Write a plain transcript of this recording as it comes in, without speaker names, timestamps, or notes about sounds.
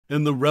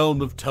In the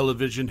realm of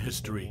television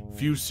history,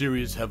 few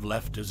series have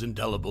left as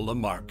indelible a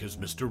mark as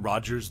Mr.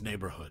 Rogers'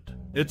 Neighborhood.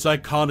 Its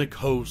iconic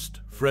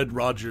host, Fred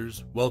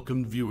Rogers,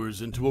 welcomed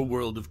viewers into a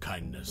world of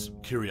kindness,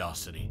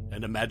 curiosity,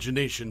 and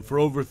imagination for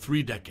over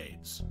 3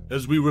 decades.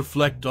 As we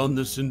reflect on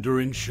this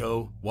enduring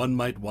show, one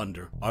might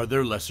wonder, are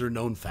there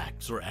lesser-known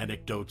facts or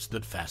anecdotes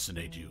that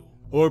fascinate you?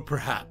 Or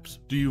perhaps,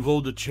 do you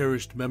hold a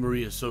cherished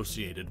memory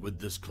associated with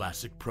this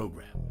classic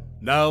program?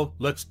 Now,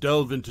 let's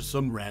delve into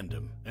some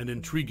random and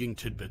intriguing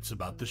tidbits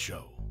about the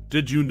show.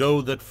 Did you know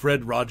that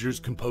Fred Rogers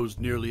composed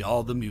nearly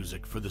all the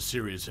music for the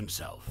series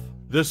himself?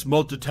 This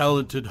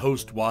multi-talented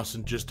host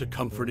wasn't just a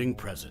comforting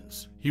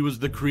presence. He was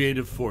the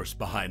creative force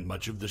behind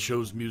much of the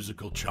show's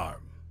musical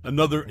charm.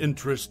 Another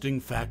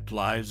interesting fact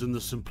lies in the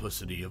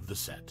simplicity of the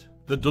set.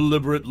 The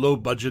deliberate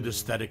low-budget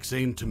aesthetics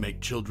aimed to make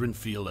children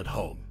feel at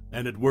home,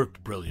 and it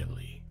worked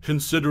brilliantly.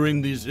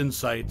 Considering these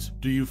insights,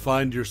 do you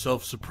find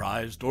yourself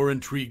surprised or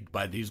intrigued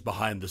by these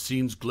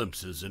behind-the-scenes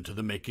glimpses into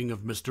the making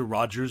of Mr.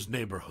 Rogers'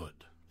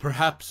 Neighborhood?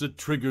 Perhaps it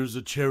triggers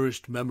a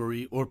cherished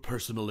memory or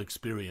personal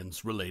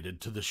experience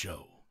related to the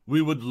show.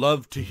 We would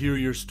love to hear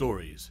your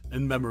stories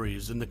and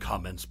memories in the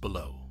comments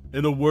below.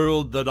 In a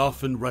world that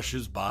often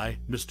rushes by,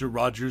 Mr.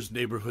 Rogers'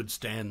 Neighborhood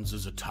stands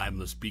as a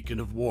timeless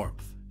beacon of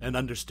warmth and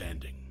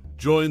understanding.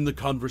 Join the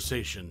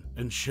conversation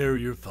and share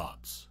your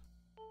thoughts.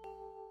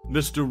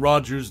 Mr.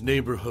 Rogers'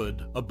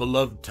 Neighborhood, a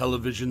beloved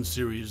television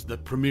series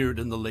that premiered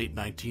in the late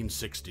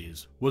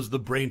 1960s, was the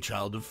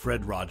brainchild of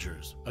Fred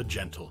Rogers, a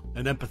gentle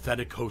and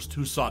empathetic host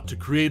who sought to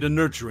create a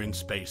nurturing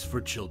space for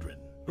children.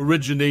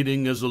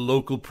 Originating as a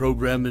local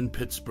program in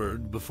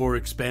Pittsburgh before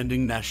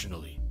expanding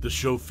nationally, the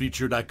show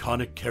featured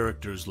iconic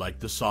characters like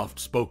the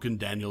soft-spoken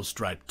Daniel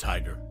Striped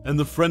Tiger and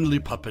the friendly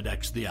puppet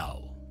X the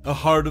Owl. The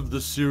heart of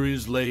the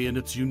series lay in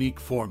its unique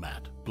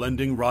format,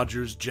 blending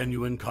Rogers'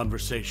 genuine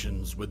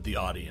conversations with the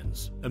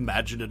audience,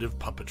 imaginative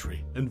puppetry,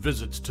 and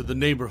visits to the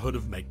neighborhood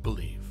of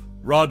make-believe.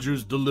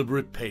 Rogers'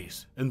 deliberate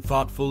pace and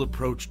thoughtful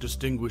approach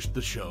distinguished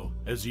the show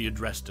as he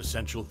addressed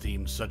essential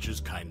themes such as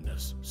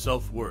kindness,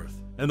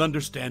 self-worth, and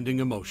understanding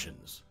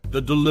emotions.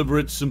 The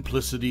deliberate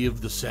simplicity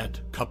of the set,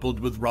 coupled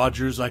with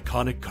Rogers'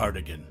 iconic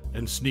cardigan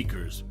and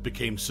sneakers,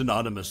 became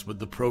synonymous with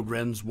the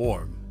program's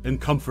warm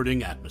and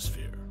comforting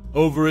atmosphere.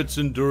 Over its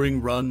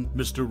enduring run,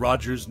 Mr.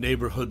 Rogers'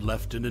 Neighborhood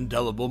left an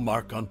indelible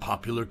mark on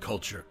popular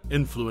culture,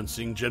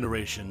 influencing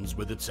generations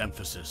with its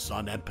emphasis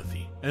on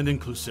empathy and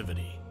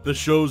inclusivity. The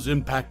show's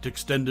impact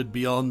extended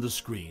beyond the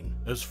screen,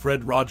 as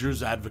Fred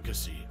Rogers'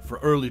 advocacy for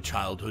early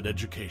childhood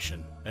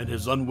education and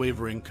his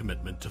unwavering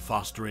commitment to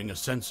fostering a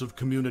sense of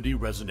community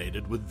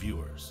resonated with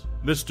viewers.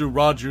 Mr.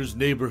 Rogers'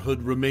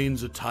 Neighborhood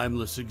remains a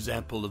timeless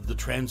example of the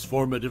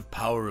transformative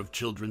power of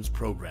children's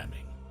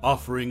programming,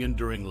 offering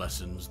enduring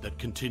lessons that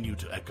continue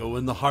to echo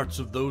in the hearts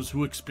of those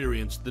who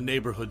experienced the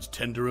neighborhood's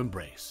tender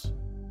embrace.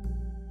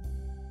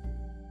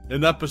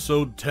 In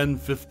episode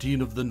 1015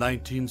 of the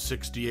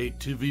 1968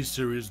 TV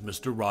series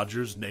Mr.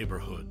 Rogers'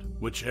 Neighborhood,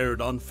 which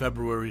aired on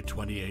February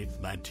 28,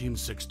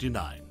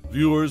 1969,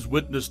 viewers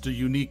witnessed a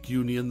unique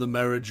union, the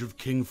marriage of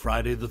King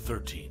Friday the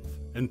 13th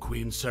and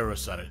Queen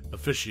Sarasate,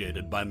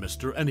 officiated by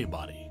Mr.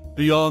 Anybody.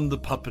 Beyond the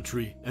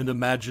puppetry and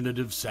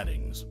imaginative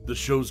settings, the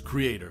show's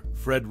creator,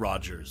 Fred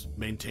Rogers,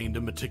 maintained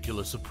a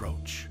meticulous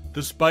approach.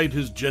 Despite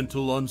his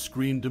gentle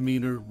on-screen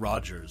demeanor,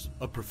 Rogers,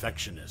 a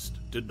perfectionist,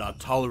 did not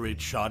tolerate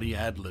shoddy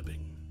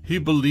ad-libbing. He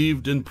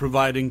believed in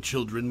providing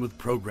children with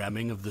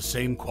programming of the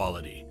same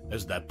quality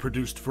as that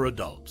produced for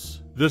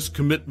adults. This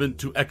commitment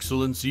to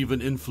excellence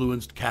even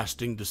influenced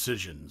casting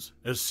decisions,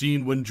 as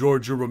seen when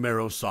George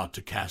Romero sought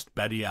to cast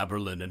Betty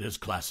Aberlin in his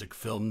classic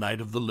film Night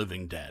of the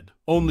Living Dead,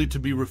 only to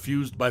be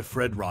refused by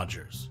Fred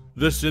Rogers.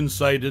 This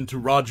insight into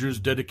Rogers'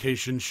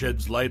 dedication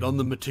sheds light on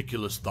the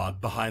meticulous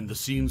thought behind the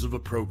scenes of a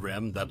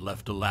program that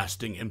left a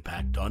lasting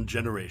impact on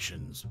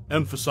generations,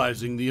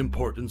 emphasizing the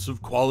importance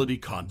of quality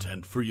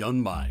content for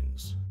young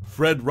minds.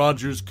 Fred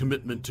Rogers'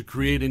 commitment to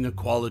creating a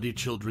quality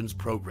children's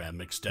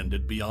program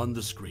extended beyond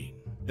the screen.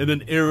 In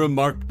an era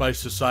marked by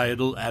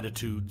societal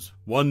attitudes,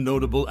 one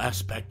notable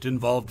aspect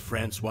involved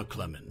François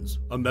Clemmons,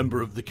 a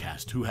member of the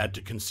cast who had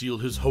to conceal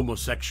his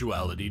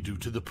homosexuality due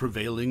to the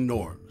prevailing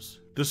norms.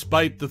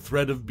 Despite the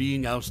threat of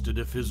being ousted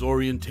if his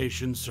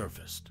orientation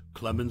surfaced,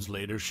 Clemmons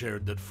later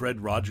shared that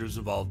Fred Rogers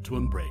evolved to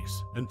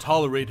embrace and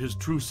tolerate his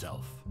true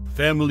self.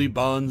 Family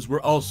bonds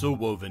were also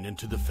woven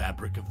into the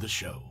fabric of the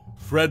show.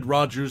 Fred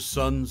Rogers'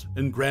 sons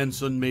and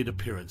grandson made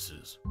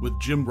appearances, with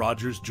Jim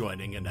Rogers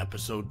joining in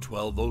episode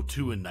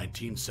 1202 in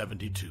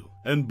 1972,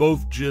 and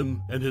both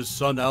Jim and his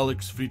son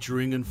Alex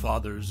featuring in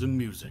Fathers and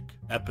Music,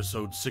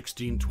 episode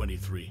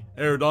 1623,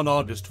 aired on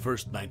August 1,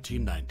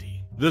 1990.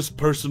 This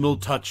personal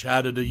touch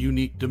added a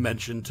unique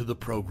dimension to the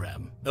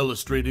program,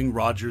 illustrating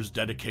Rogers'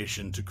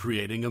 dedication to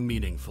creating a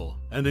meaningful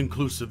and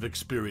inclusive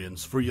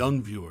experience for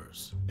young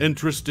viewers.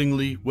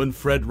 Interestingly, when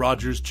Fred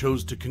Rogers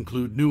chose to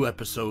conclude new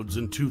episodes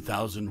in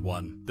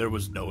 2001, there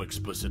was no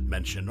explicit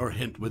mention or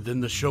hint within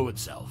the show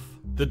itself.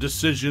 The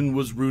decision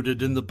was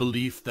rooted in the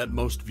belief that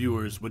most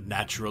viewers would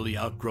naturally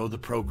outgrow the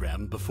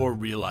program before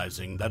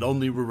realizing that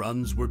only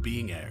reruns were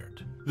being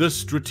aired. This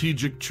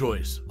strategic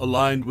choice,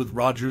 aligned with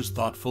Rogers'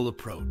 thoughtful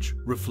approach,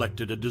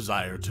 reflected a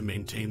desire to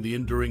maintain the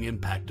enduring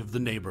impact of the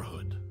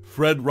neighborhood.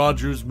 Fred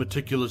Rogers'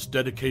 meticulous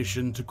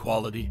dedication to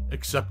quality,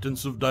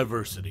 acceptance of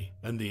diversity,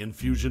 and the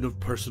infusion of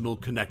personal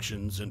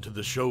connections into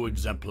the show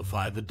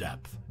exemplify the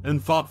depth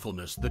and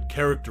thoughtfulness that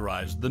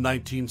characterized the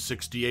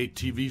 1968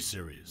 TV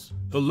series.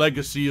 The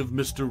legacy of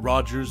Mr.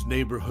 Rogers'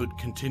 Neighborhood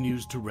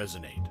continues to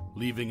resonate,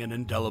 leaving an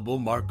indelible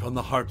mark on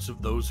the hearts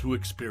of those who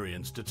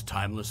experienced its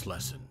timeless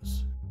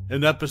lessons.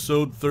 In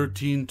episode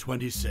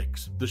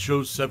 1326, the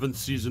show's 7th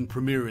season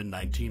premiere in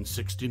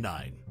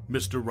 1969,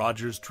 Mr.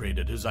 Rogers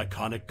traded his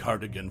iconic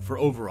cardigan for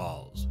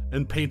overalls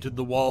and painted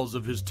the walls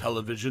of his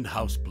television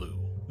house blue.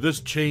 This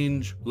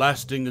change,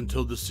 lasting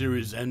until the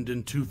series' end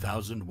in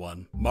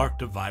 2001,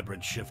 marked a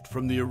vibrant shift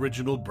from the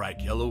original bright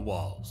yellow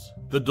walls.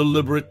 The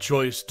deliberate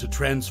choice to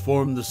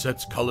transform the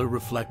set's color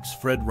reflects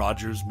Fred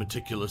Rogers'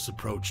 meticulous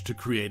approach to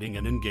creating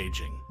an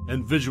engaging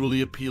and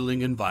visually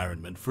appealing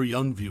environment for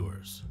young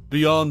viewers.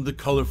 Beyond the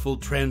colorful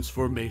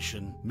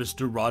transformation,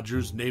 Mr.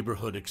 Rogers'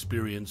 Neighborhood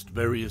experienced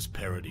various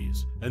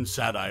parodies and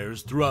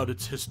satires throughout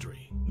its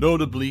history.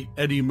 Notably,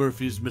 Eddie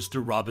Murphy's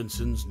Mr.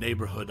 Robinson's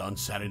Neighborhood on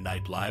Saturday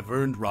Night Live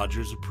earned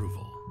Rogers'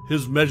 approval.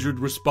 His measured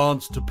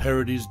response to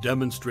parodies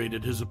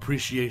demonstrated his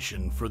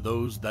appreciation for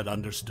those that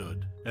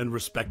understood and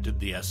respected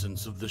the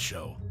essence of the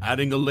show,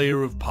 adding a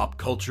layer of pop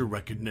culture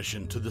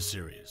recognition to the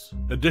series.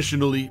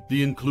 Additionally,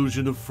 the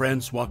inclusion of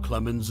François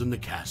Clemmons in the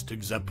cast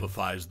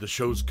exemplifies the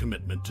show's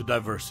commitment to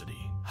diversity.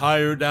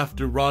 Hired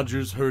after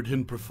Rogers heard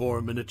him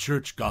perform in a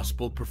church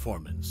gospel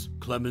performance,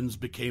 Clemmons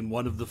became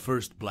one of the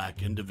first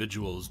black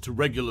individuals to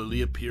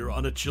regularly appear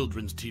on a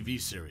children's TV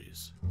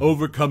series.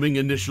 Overcoming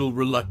initial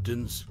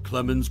reluctance,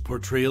 Clemmons'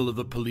 portrayal of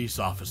a police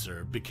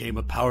officer became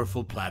a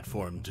powerful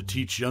platform to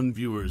teach young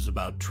viewers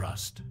about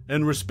trust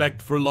and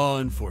respect for law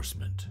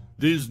enforcement.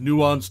 These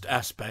nuanced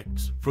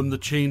aspects, from the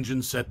change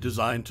in set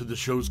design to the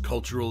show's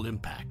cultural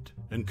impact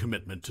and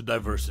commitment to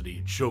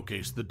diversity,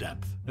 showcase the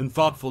depth and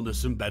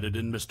thoughtfulness embedded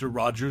in Mr.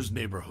 Rogers'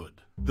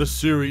 Neighborhood. The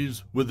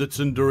series, with its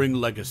enduring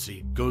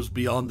legacy, goes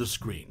beyond the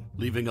screen,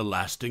 leaving a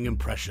lasting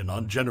impression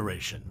on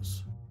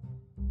generations.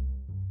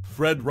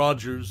 Fred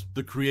Rogers,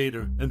 the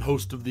creator and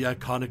host of the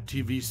iconic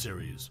TV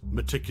series,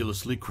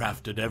 meticulously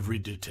crafted every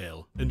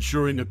detail,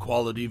 ensuring a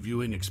quality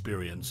viewing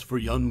experience for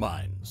young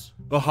minds.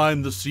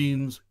 Behind the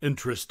scenes,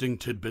 interesting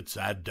tidbits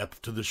add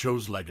depth to the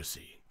show's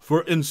legacy.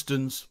 For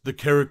instance, the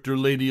character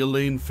Lady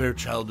Elaine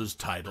Fairchilder's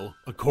title,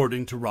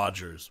 according to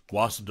Rogers,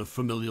 wasn't a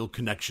familial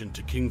connection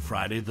to King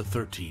Friday the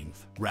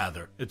 13th.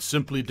 Rather, it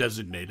simply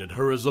designated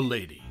her as a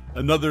lady.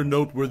 Another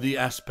noteworthy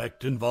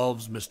aspect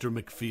involves Mr.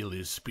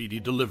 McFeely's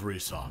speedy delivery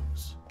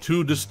songs.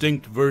 Two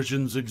distinct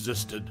versions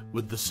existed,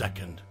 with the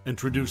second,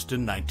 introduced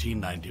in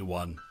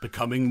 1991,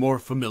 becoming more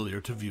familiar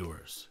to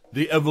viewers.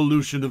 The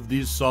evolution of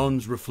these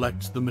songs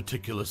reflects the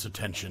meticulous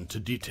attention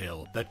to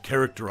detail that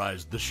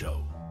characterized the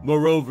show.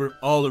 Moreover,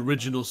 all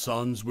original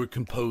songs were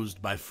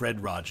composed by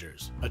Fred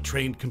Rogers, a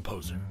trained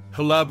composer,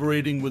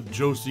 collaborating with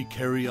Josie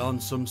Carey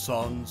on some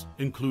songs,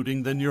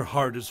 including Then Your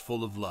Heart Is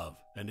Full of Love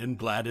and In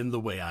Glad in the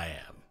Way I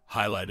Am,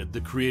 highlighted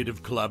the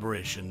creative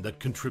collaboration that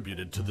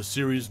contributed to the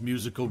series'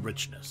 musical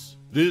richness.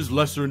 These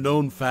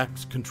lesser-known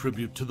facts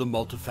contribute to the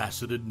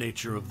multifaceted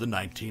nature of the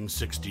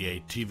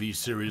 1968 TV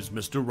series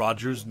Mr.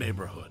 Rogers'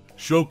 Neighborhood,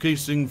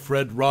 showcasing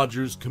Fred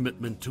Rogers'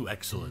 commitment to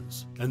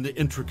excellence and the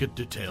intricate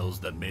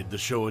details that made the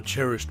show a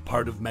cherished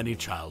part of many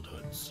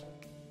childhoods.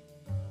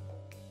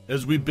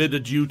 As we bid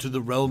adieu to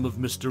the realm of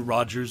Mr.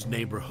 Rogers'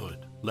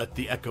 Neighborhood, let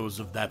the echoes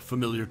of that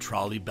familiar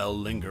trolley bell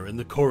linger in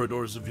the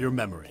corridors of your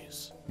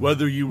memories.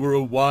 Whether you were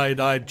a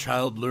wide-eyed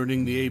child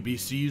learning the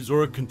ABCs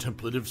or a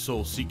contemplative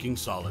soul seeking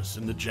solace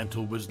in the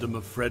gentle wisdom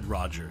of Fred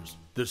Rogers,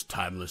 this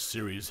timeless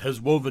series has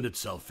woven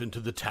itself into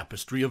the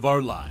tapestry of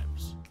our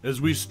lives.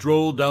 As we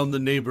stroll down the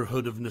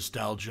neighborhood of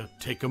nostalgia,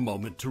 take a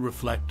moment to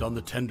reflect on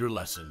the tender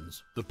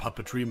lessons, the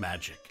puppetry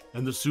magic,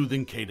 and the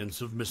soothing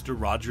cadence of Mr.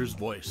 Rogers'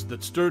 voice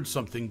that stirred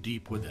something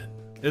deep within.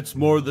 It's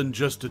more than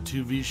just a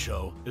TV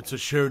show, it's a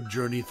shared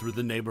journey through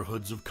the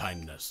neighborhoods of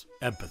kindness,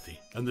 empathy,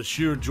 and the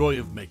sheer joy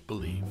of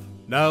make-believe.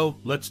 Now,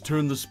 let's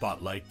turn the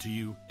spotlight to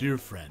you, dear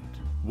friend.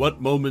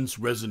 What moments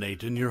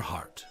resonate in your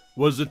heart?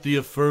 Was it the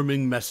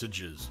affirming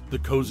messages, the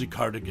cozy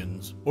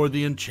cardigans, or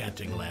the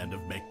enchanting land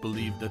of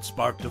make-believe that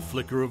sparked a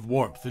flicker of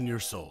warmth in your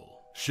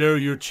soul? Share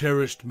your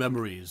cherished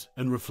memories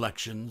and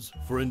reflections,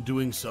 for in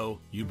doing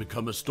so, you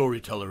become a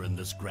storyteller in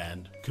this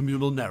grand,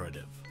 communal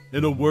narrative.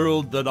 In a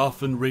world that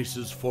often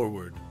races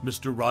forward,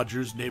 Mr.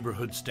 Rogers'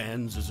 Neighborhood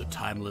stands as a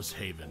timeless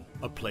haven,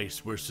 a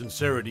place where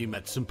sincerity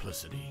met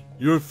simplicity.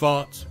 Your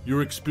thoughts,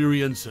 your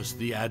experiences,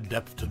 add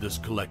depth to this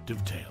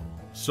collective tale.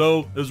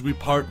 So, as we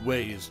part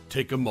ways,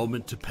 take a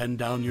moment to pen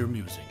down your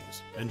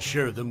musings and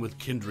share them with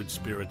kindred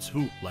spirits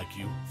who, like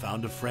you,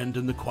 found a friend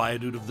in the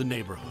quietude of the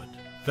neighborhood.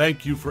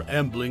 Thank you for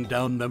ambling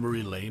down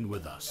memory lane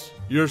with us.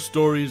 Your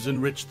stories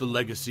enrich the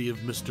legacy of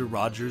Mr.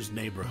 Rogers'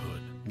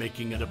 Neighborhood,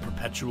 making it a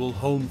perpetual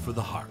home for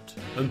the heart.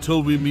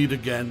 Until we meet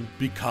again,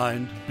 be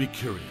kind, be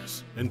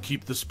curious, and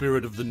keep the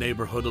spirit of the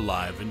neighborhood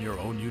alive in your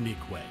own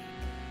unique way.